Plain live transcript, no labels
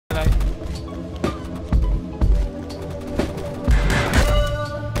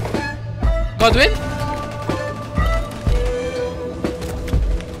Godwin?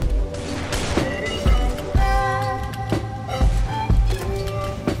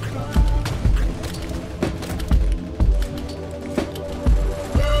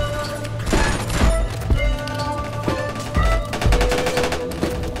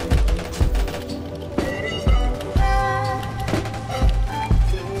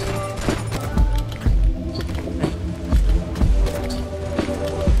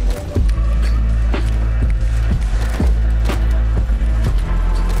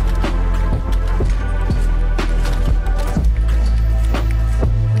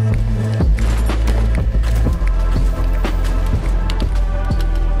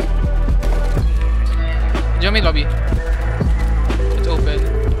 Main lobby. It's open.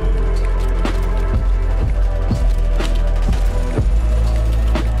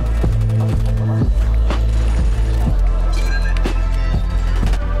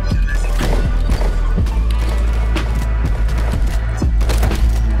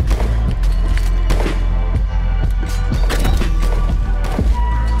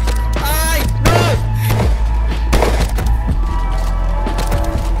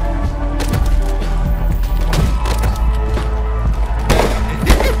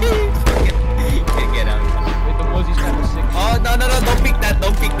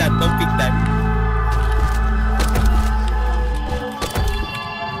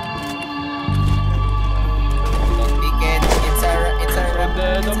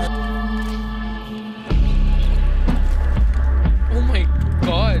 Oh my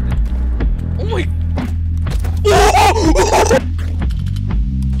god. Oh my.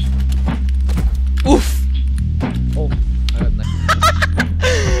 Oof. Oh, I got that.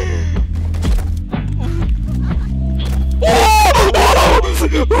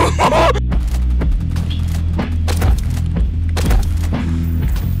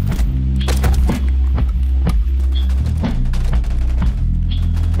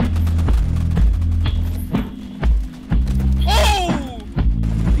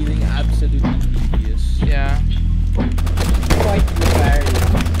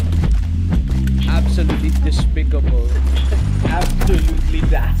 Absolutely despicable. Absolutely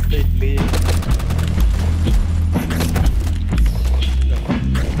dastardly.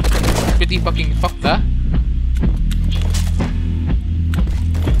 Pretty fucking fucked, huh?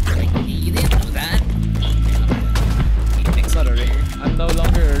 You didn't know that? It's not a rare. I'm no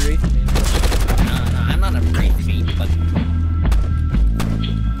longer a wraith main. No, I'm not a wraith main, but...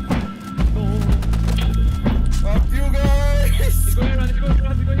 Fuck you guys! He's going around, he's going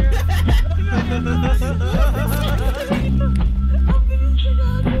around, he's going around.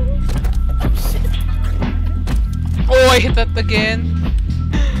 Oh, I hit that again.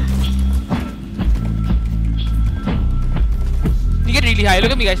 You get really high.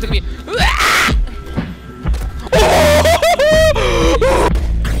 Look at me, guys. Look at me.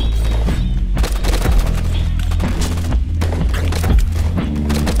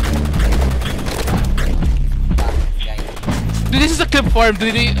 Dude, this is a clip form,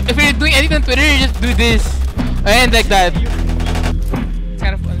 dude. If you're doing anything on Twitter, you just do this. And like that. It's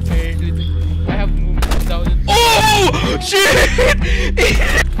kind of unfair, dude. I have moved down. Oh! Shit!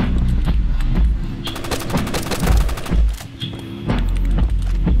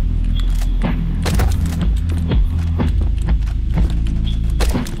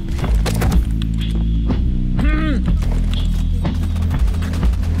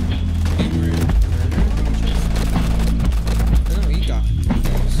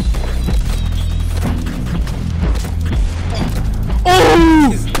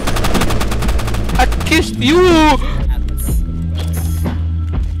 I kissed you!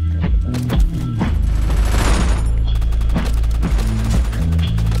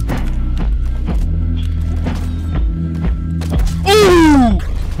 Ooh!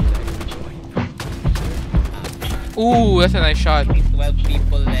 Ooh, that's a nice shot. 12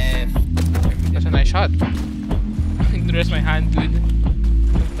 people left. That's a nice shot. I can rest my hand, dude.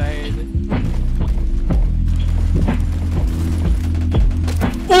 I'm tired.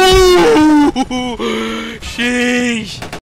 Ooh! Sheesh!